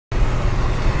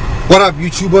What up,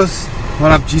 YouTubers?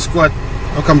 What up, G Squad?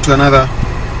 Welcome to another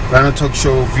Rhino Talk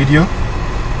Show video.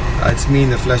 It's me in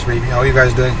the flesh, baby. How are you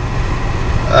guys doing?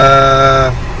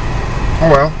 Oh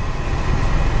well,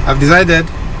 I've decided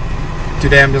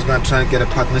today I'm just gonna try and get a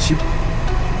partnership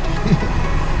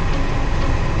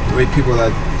with people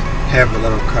that have a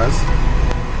lot of cars.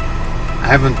 I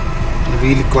haven't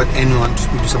really got anyone to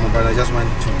speak to someone, but I just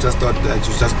thought that I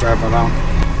should just drive around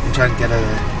and try and get a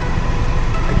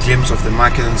glimpse of the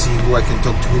market and see who I can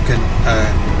talk to, who can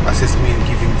assist me in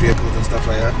giving vehicles and stuff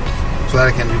like that, so that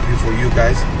I can review for you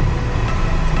guys.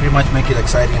 Pretty much make it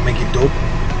exciting and make it dope.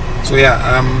 So yeah,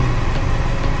 I'm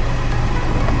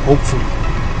hopeful.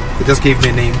 They just gave me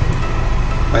a name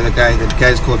by the guy. The guy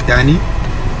is called Danny.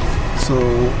 So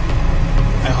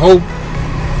I hope,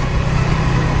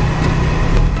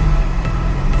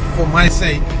 for my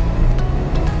sake,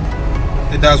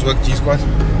 it does work, G Squad.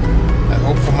 I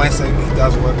hope for my sake it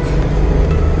does work.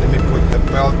 Let me put the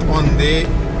belt on there.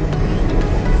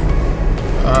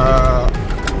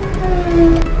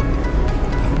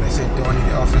 They said Donnie,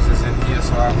 the office is in here,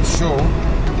 so I'm sure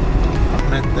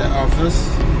I'm at the office.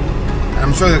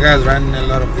 I'm sure the guys running a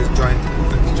lot of these joint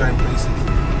places.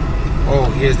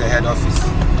 Oh, here's the head office.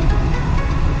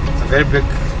 It's a very big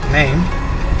name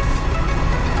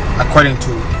according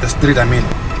to the street I'm in.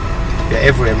 They're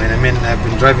everywhere, man. I mean, I've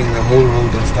been driving the whole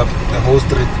road and stuff, the whole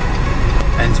street,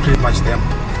 and it's pretty much them.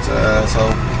 So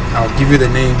I'll give you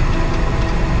the name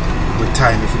with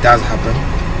time if it does happen.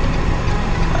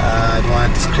 I don't want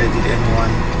to discredit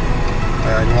anyone.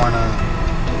 I don't want to,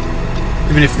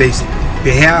 even if they're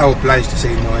here, I'm obliged to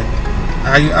say no. And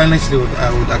I honestly would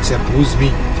accept. Who's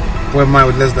me? Who am I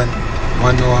with less than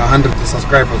 1 or 100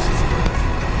 subscribers?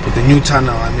 With the new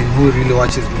channel, I mean, who really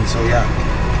watches me? So yeah,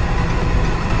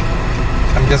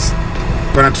 I'm just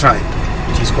gonna try.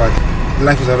 G Squad.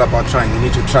 Life is all about trying. You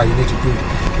need to try. You need to do. You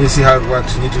need to see how it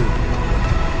works. You need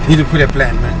to put a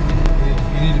plan, man.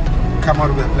 You need to come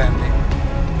out with a plan, man.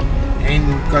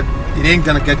 It ain't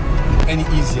gonna get any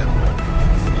easier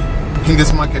in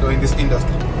this market or in this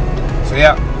industry. So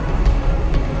yeah,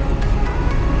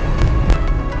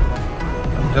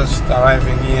 I'm just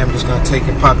arriving here. I'm just gonna take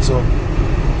a part. So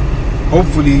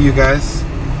hopefully you guys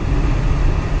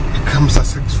become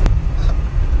successful.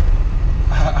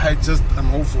 I'm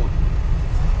hopeful.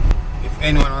 If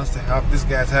anyone wants to help, these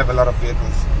guys have a lot of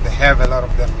vehicles. They have a lot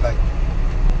of them. Like,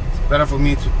 it's better for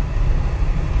me to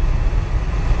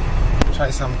try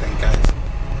something, guys.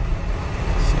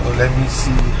 So let me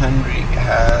see, Henry.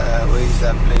 Where is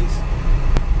that place?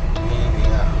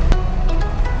 Yeah,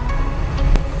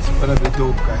 it's gonna be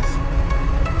dope, guys.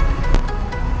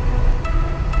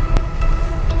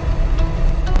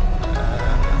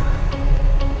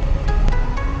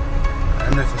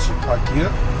 I don't know if I should park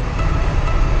here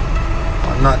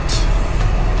or not,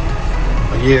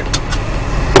 but yeah,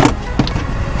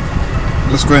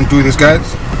 let's go and do this,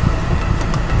 guys.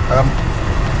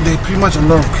 There are pretty much a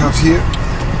lot of cars here.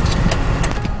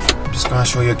 I'm just gonna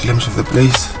show you a glimpse of the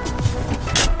place.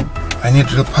 I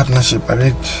need real partnership. I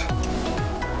need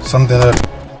something that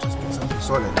interesting, something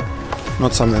solid,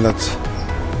 not something that's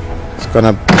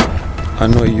gonna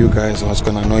annoy you guys or it's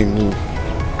gonna annoy me.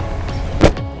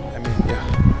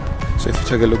 So if you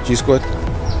take a look, G Squad,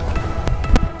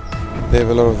 they have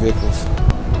a lot of vehicles.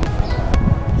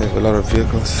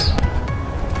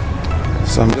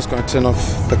 So I'm just going to turn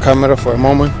off the camera for a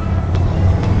moment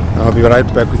and I'll be right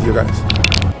back with you guys.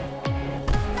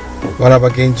 What up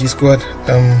again, G Squad?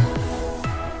 I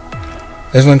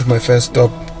just went to my first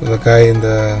stop with a guy in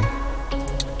the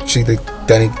street, the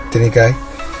Danny guy.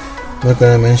 I'm not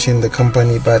going to mention the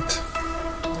company, but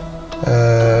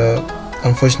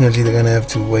unfortunately they're gonna have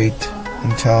to wait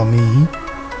and tell me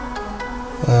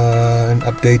and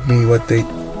update me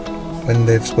when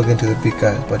they've spoken to the big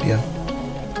guys. But yeah,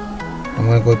 I'm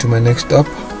gonna go to my next stop,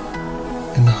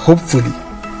 and hopefully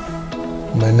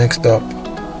my next stop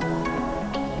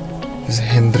is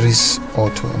Henry's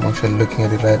Auto. I'm actually looking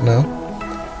at it right now.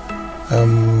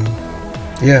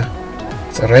 Yeah,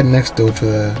 it's right next door to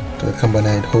the company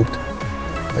I had hoped.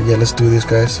 But yeah, let's do this,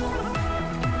 guys.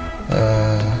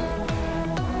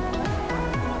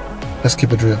 Let's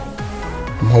keep it real.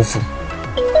 I'm hopeful.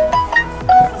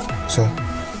 So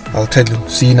I'll tell you.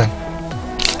 See you now.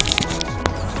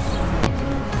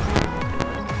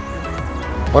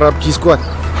 What up, G Squad?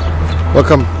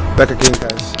 Welcome back again,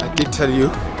 guys. I did tell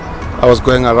you I was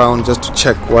going around just to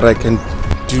check what I can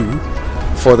do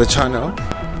for the channel.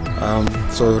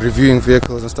 So reviewing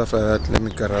vehicles and stuff like that. Let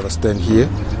me get out of stand here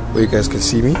where you guys can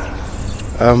see me.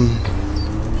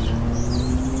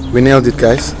 We nailed it,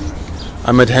 guys.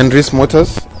 I'm at Henry's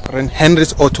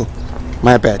Auto.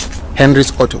 My bad.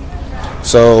 Henry's Auto.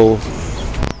 So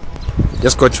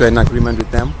just got to an agreement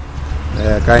with them,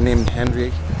 a guy named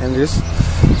Henrys.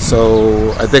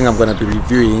 So I think I'm gonna be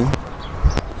reviewing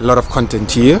a lot of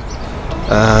content here.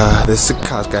 There's sick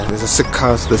cars, guys. There's sick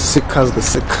cars.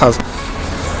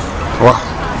 Wow,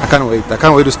 I can't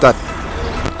wait to start.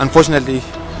 Unfortunately,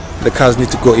 the cars need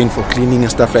to go in for cleaning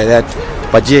and stuff like that,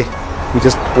 but yeah, we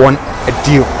just want a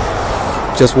deal.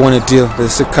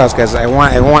 There's sick cars, guys. I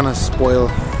want to spoil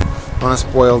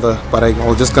the, but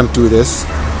I'm just gonna do this.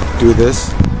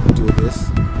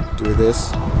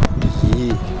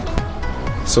 Yeah.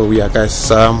 So yeah, guys,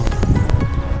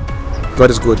 God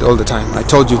is good all the time. I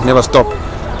told you, never stop.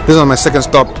 This is my second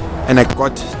stop, and I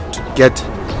got to get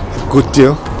a good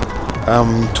deal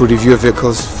to review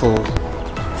vehicles for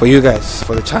you guys,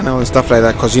 for the channel and stuff like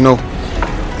that, because you know,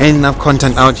 ain't enough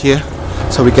content out here,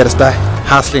 so we gotta start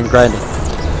hustling, grinding.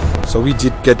 So we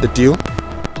did get the deal.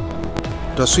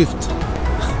 It was swift,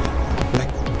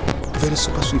 like very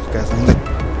super swift, guys. I'm like,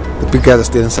 the big guys are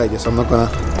still inside here, so I'm not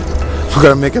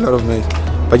gonna make a lot of noise.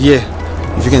 But yeah,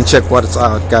 if you can check what it's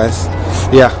out, guys.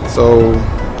 Yeah, so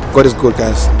God is good,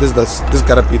 guys. This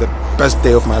gotta be the best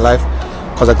day of my life,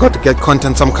 because I got to get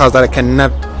content, some cars that I can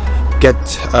never get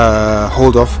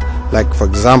hold of. Like for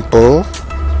example,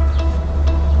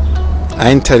 I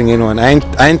ain't telling anyone, I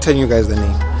ain't telling you guys the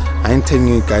name, I ain't telling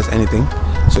you guys anything.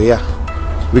 So yeah,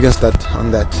 we can start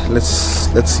on that.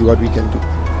 Let's see what we can do.